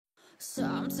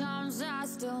Sometimes I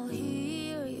still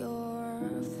hear your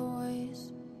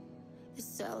voice.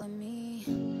 It's telling me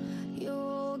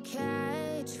you'll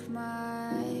catch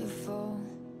my fall.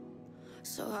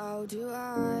 So how do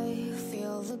I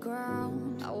feel the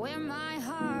ground? I wear my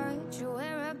heart, you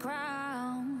wear a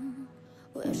crown.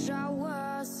 Wish I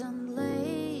wasn't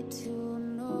late to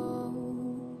know.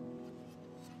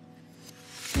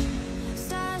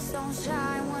 Stars don't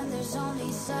shine when there's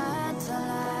only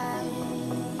satellites.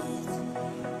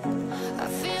 I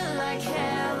feel like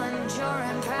hell and you're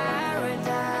in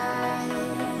paradise.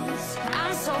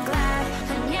 I'm so glad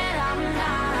and yet I'm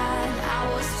not. I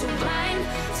was too blind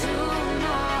to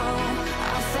know.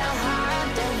 I fell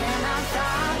harder than I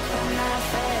thought when I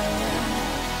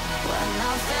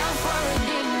fell for a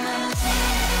demon.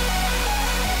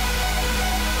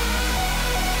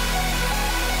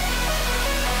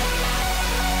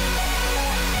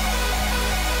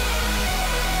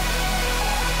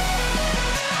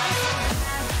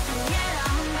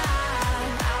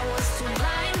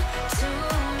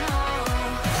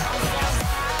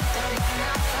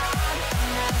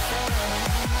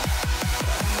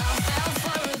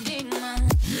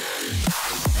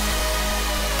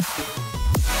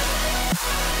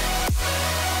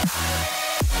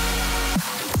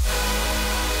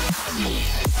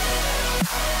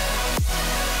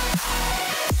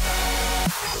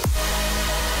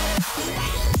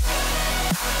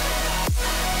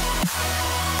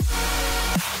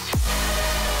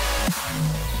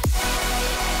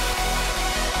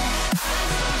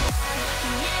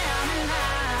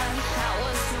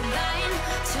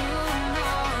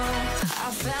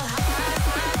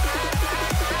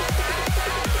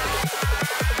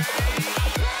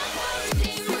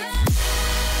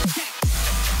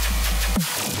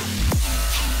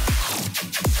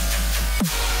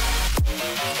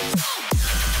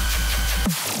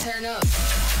 Turn up.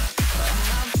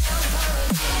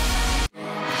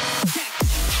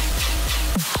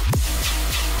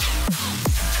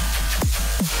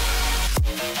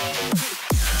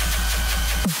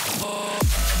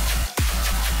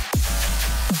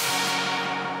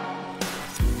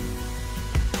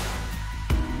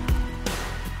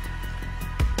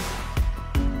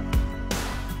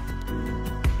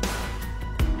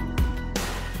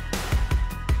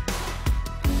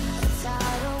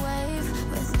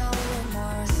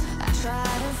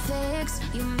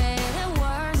 You made it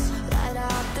worse. Light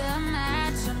up the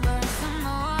match and burn some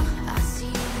more. I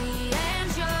see the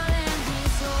angel in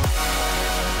his eyes.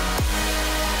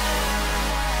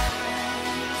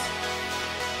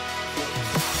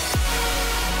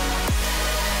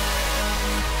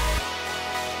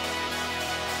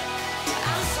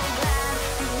 I'm so glad,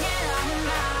 and yet I'm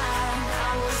not.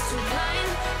 I was too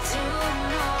blind to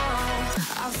know.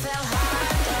 I fell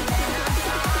harder than I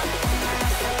thought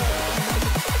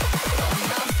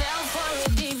when I fell.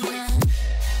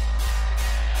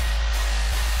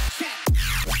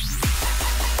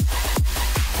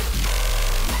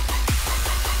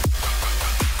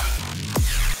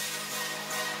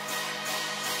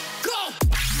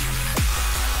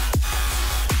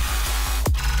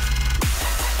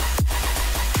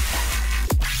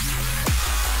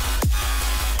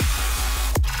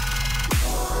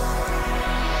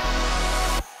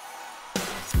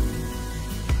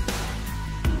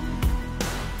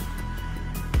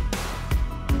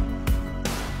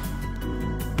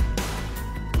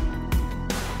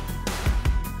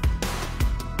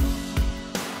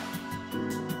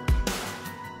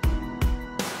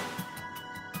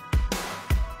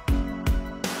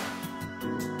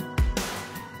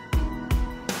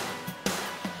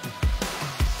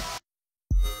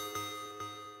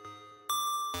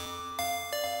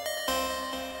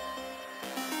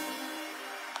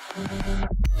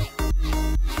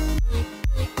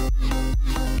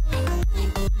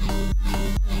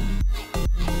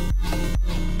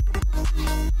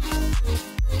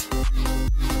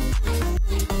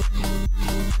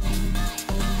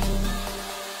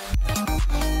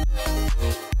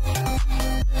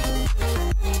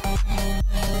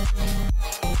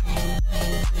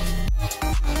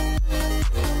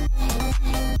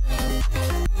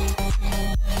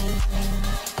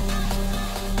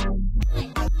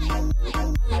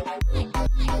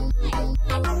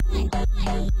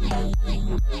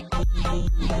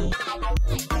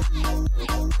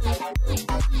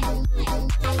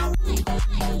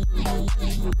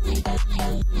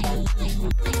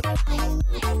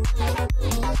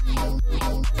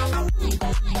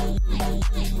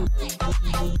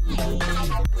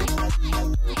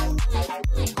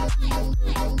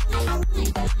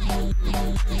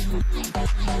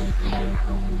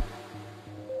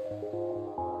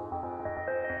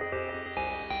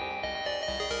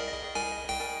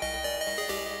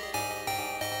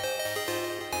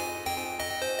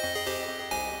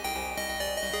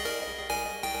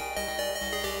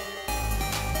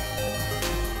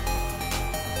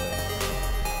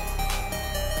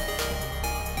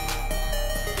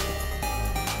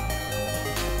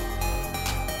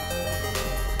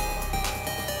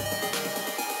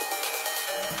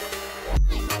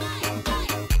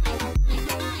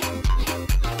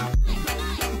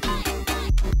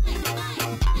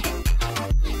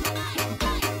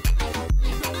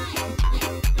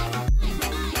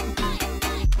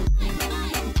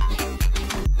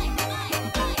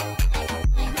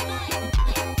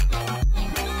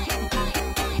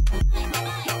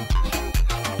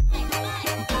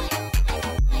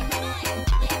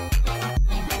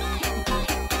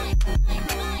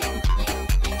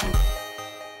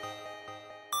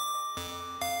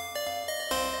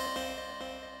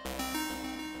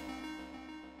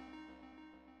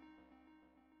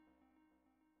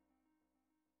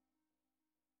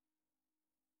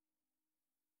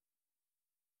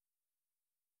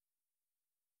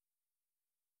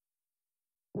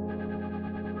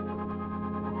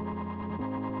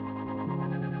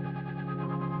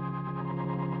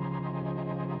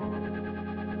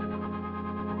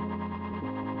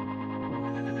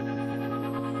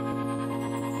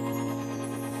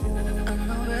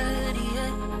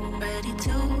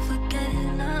 too